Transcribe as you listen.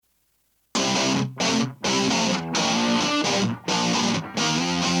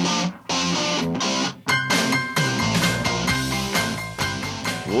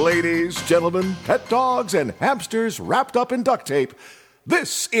Ladies, gentlemen, pet dogs, and hamsters wrapped up in duct tape,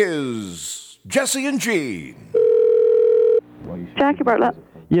 this is Jesse and Jean. Jackie Bartlett.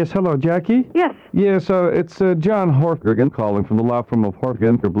 Yes, hello, Jackie? Yes. Yes, it's John Horgan calling from the law firm of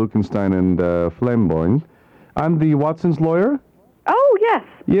Horgan, Blukenstein, and Flamboyne. I'm the Watson's lawyer. Oh, yes.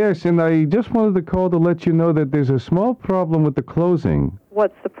 Yes, and I just wanted to call to let you know that there's a small problem with the closing.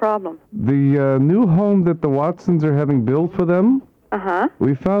 What's the problem? The new home that the Watsons are having built for them, Uh-huh.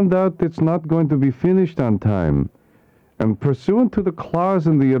 we found out it's not going to be finished on time. And pursuant to the clause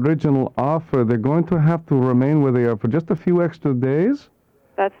in the original offer, they're going to have to remain where they are for just a few extra days.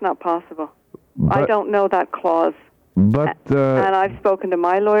 That's not possible. I don't know that clause. But and I've spoken to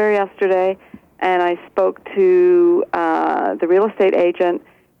my lawyer yesterday, and I spoke to the real estate agent,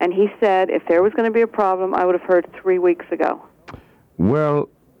 and he said if there was going to be a problem, I would have heard 3 weeks ago. Well,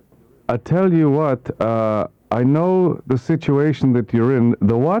 I tell you what, I know the situation that you're in.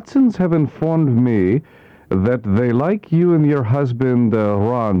 The Watsons have informed me that they like you and your husband,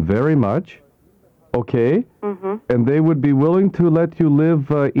 Ron, very much, okay? Mm-hmm. And they would be willing to let you live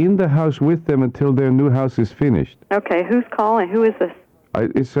in the house with them until their new house is finished. Okay, who's calling? Who is this?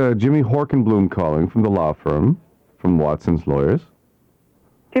 It's Jimmy Horkenblum calling from the law firm, from Watson's Lawyers.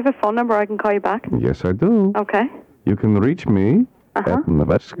 Do you have a phone number I can call you back? Yes, I do. Okay. You can reach me at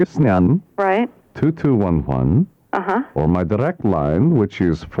Neveskisnyan Right. 2211, or my direct line, which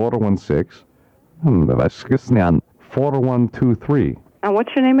is 416 Neveskisnyan 4123. And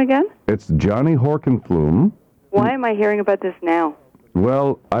what's your name again? It's Johnny Horkenblum. Why am I hearing about this now?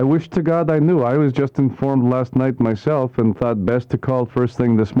 Well, I wish to God I knew. I was just informed last night myself and thought best to call first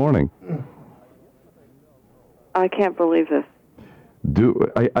thing this morning. I can't believe this.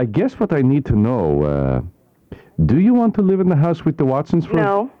 I guess what I need to know, do you want to live in the house with the Watsons for...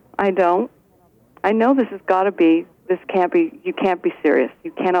 No, I don't. I know this has got to be, you can't be serious.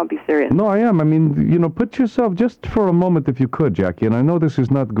 You cannot be serious. No, I am. I mean, put yourself just for a moment, if you could, Jackie, and I know this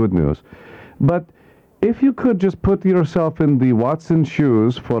is not good news, but if you could just put yourself in the Watson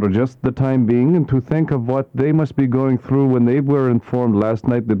shoes for just the time being and to think of what they must be going through when they were informed last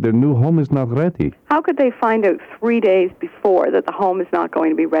night that their new home is not ready. How could they find out 3 days before that the home is not going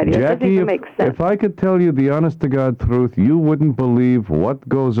to be ready? That doesn't even make sense. If I could tell you the honest-to-God truth, you wouldn't believe what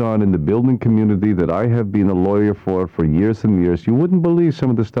goes on in the building community that I have been a lawyer for years and years. You wouldn't believe some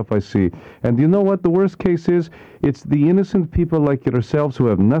of the stuff I see. And you know what the worst case is? It's the innocent people like yourselves who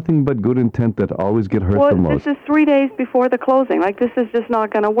have nothing but good intent that always get hurt the most. This is 3 days before the closing. Like, this is just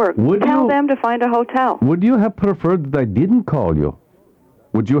not going to work. Tell them to find a hotel. Would you have preferred that I didn't call you?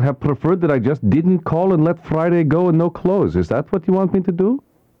 Would you have preferred that I just didn't call and let Friday go and no close? Is that what you want me to do?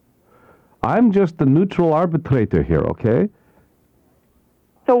 I'm just the neutral arbitrator here, okay?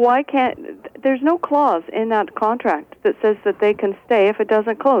 So why can't... There's no clause in that contract that says that they can stay if it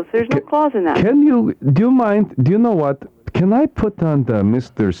doesn't close. There's no clause in that. Do you mind, do you know what? Can I put on the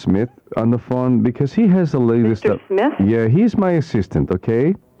Mr. Smith on the phone? Because he has the latest... Mr. Smith? Yeah, he's my assistant,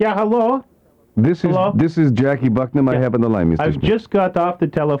 okay? Yeah, hello? This is Jackie Bucknam I have on the line, Mr. I've Smith. just got off the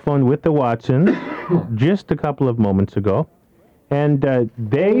telephone with the Watsons just a couple of moments ago. And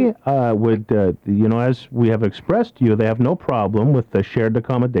they would, as we have expressed to you, they have no problem with the shared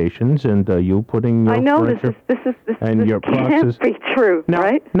accommodations and you putting your furniture this and your can't be true, now,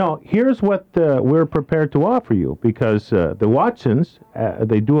 right? No, here's what we're prepared to offer you, because the Watsons,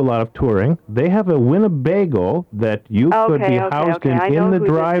 they do a lot of touring. They have a Winnebago that you could be housed in the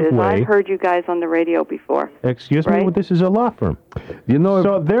driveway. I've heard you guys on the radio before. Excuse me, this is a law firm.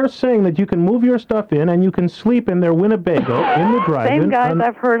 So they're saying that you can move your stuff in and you can sleep in their Winnebago in the drive-in. Same guys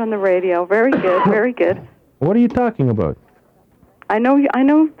I've heard on the radio. Very good, very good. What are you talking about? I know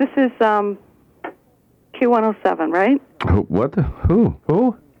this is Q107, right? What?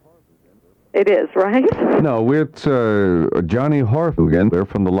 Who? It is, right? No, it's Johnny Horgan. We're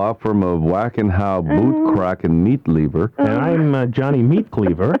from the law firm of Wackenhow, Boot Crack, and Meat Lever. And I'm Johnny Meat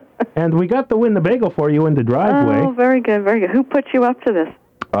Cleaver. And we got the Winnebago for you in the driveway. Oh, very good, very good. Who put you up to this?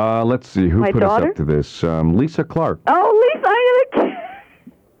 Let's see. Who My put daughter? us up to this? Lisa Clark. Oh, Lisa,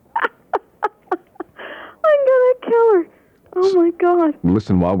 I'm gonna kill her. Oh, my God.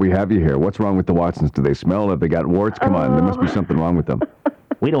 Listen, while we have you here, what's wrong with the Watsons? Do they smell? Have they got warts? Come on, there must be something wrong with them.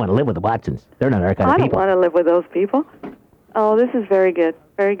 We don't want to live with the Watsons. They're not our kind of I don't people. want to live with those people. Oh, this is very good.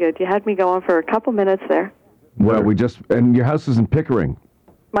 Very good. You had me going for a couple minutes there. Well, and your house is in Pickering.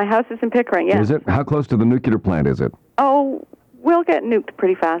 My house is in Pickering, yes. Is it? How close to the nuclear plant is it? Oh, we'll get nuked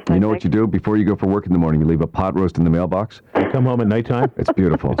pretty fast, I You know think. what you do? Before you go for work in the morning, you leave a pot roast in the mailbox. You come home at nighttime. It's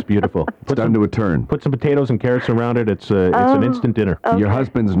beautiful. It's beautiful. It's done to a turn. Put some potatoes and carrots around it. It's an instant dinner. Okay. Your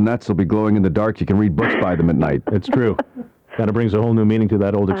husband's nuts will be glowing in the dark. You can read books by them at night. It's true. Kind of brings a whole new meaning to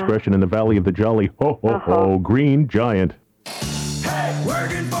that old expression in the Valley of the Jolly. Ho, ho, ho, green giant. Hey,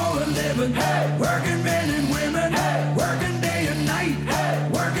 working for a living. Hey, working men and women. Hey, working day and night. Hey,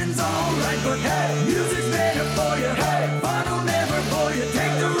 working's all right, but hey, music's